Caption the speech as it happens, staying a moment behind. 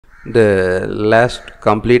The last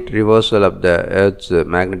complete reversal of the Earth's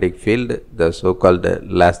magnetic field, the so-called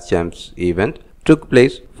Laschamps event, took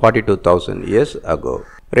place 42,000 years ago.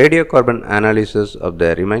 Radiocarbon analysis of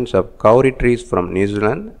the remains of kauri trees from New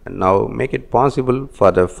Zealand now make it possible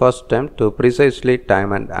for the first time to precisely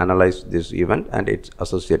time and analyze this event and its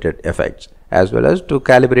associated effects, as well as to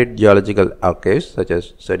calibrate geological archives such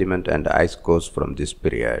as sediment and ice cores from this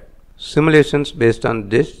period. Simulations based on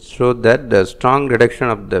this showed that the strong reduction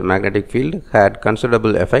of the magnetic field had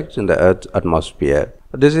considerable effects in the Earth's atmosphere.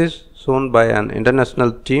 This is shown by an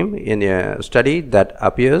international team in a study that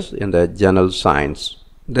appears in the journal Science.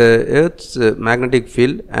 The Earth's magnetic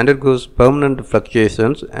field undergoes permanent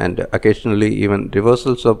fluctuations and occasionally even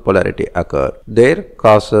reversals of polarity occur. Their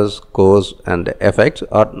causes, cause, and effects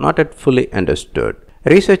are not yet fully understood.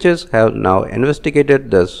 Researchers have now investigated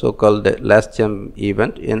the so-called Laschamps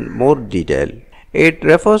event in more detail. It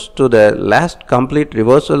refers to the last complete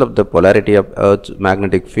reversal of the polarity of Earth's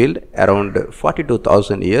magnetic field around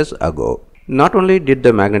 42,000 years ago. Not only did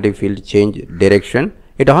the magnetic field change direction,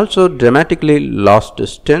 it also dramatically lost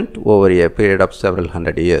strength over a period of several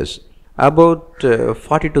hundred years. About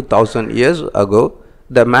 42,000 years ago,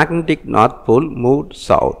 the magnetic North Pole moved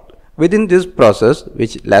south. Within this process,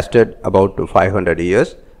 which lasted about 500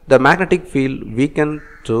 years, the magnetic field weakened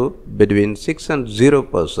to between 6 and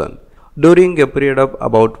 0%. During a period of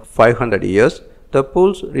about 500 years, the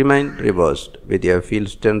poles remained reversed with a field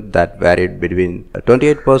strength that varied between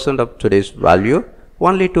 28% of today's value,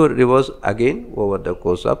 only to reverse again over the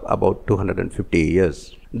course of about 250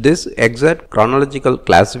 years. This exact chronological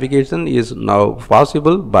classification is now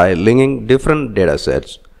possible by linking different data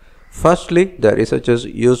sets. Firstly, the researchers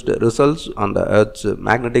used results on the Earth's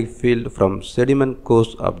magnetic field from sediment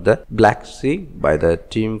cores of the Black Sea by the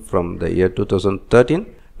team from the year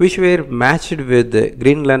 2013, which were matched with the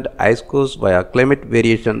Greenland ice cores via climate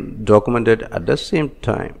variation documented at the same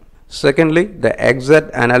time. Secondly, the exact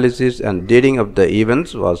analysis and dating of the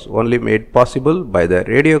events was only made possible by the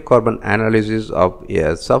radiocarbon analysis of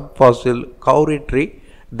a subfossil kauri tree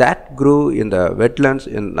that grew in the wetlands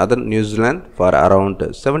in northern New Zealand for around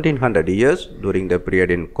 1700 years during the period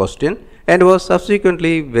in question and was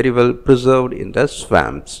subsequently very well preserved in the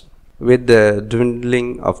swamps. With the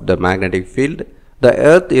dwindling of the magnetic field, the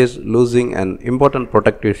Earth is losing an important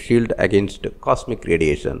protective shield against cosmic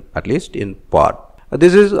radiation, at least in part.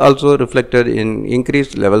 This is also reflected in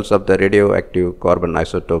increased levels of the radioactive carbon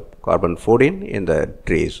isotope carbon-14 in the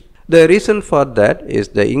trees. The reason for that is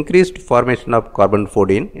the increased formation of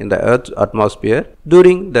carbon-14 in the Earth's atmosphere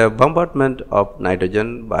during the bombardment of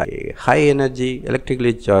nitrogen by high-energy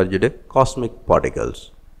electrically charged cosmic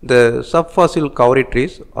particles. The subfossil kauri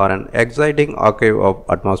trees are an exciting archive of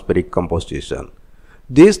atmospheric composition.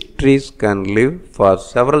 These trees can live for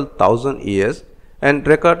several thousand years and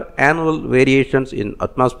record annual variations in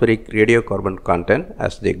atmospheric radiocarbon content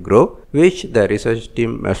as they grow, which the research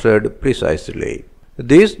team measured precisely.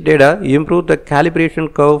 These data improve the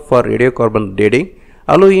calibration curve for radiocarbon dating,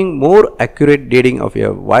 allowing more accurate dating of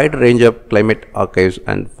a wide range of climate archives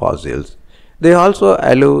and fossils. They also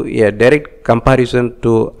allow a direct comparison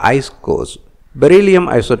to ice cores. Beryllium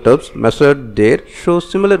isotopes measured there show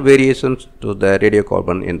similar variations to the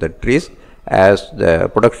radiocarbon in the trees, as the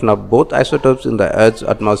production of both isotopes in the Earth's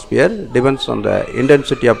atmosphere depends on the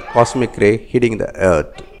intensity of cosmic ray hitting the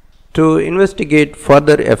Earth. To investigate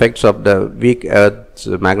further effects of the weak Earth's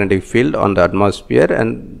magnetic field on the atmosphere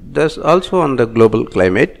and thus also on the global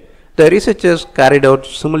climate, the researchers carried out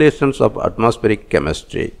simulations of atmospheric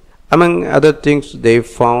chemistry. Among other things, they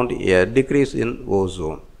found a decrease in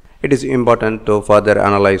ozone. It is important to further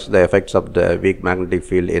analyze the effects of the weak magnetic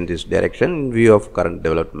field in this direction in view of current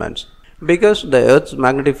developments. Because the Earth's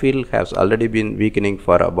magnetic field has already been weakening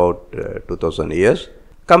for about 2000 years,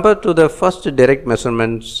 compared to the first direct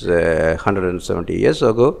measurements 170 years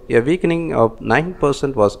ago, a weakening of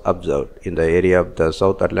 9% was observed in the area of the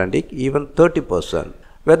South Atlantic, even 30%.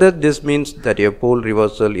 Whether this means that a pole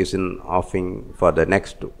reversal is in offing for the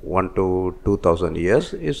next 1 to 2000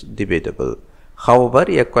 years is debatable. However,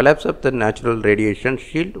 a collapse of the natural radiation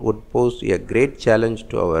shield would pose a great challenge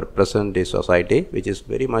to our present day society, which is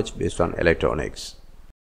very much based on electronics.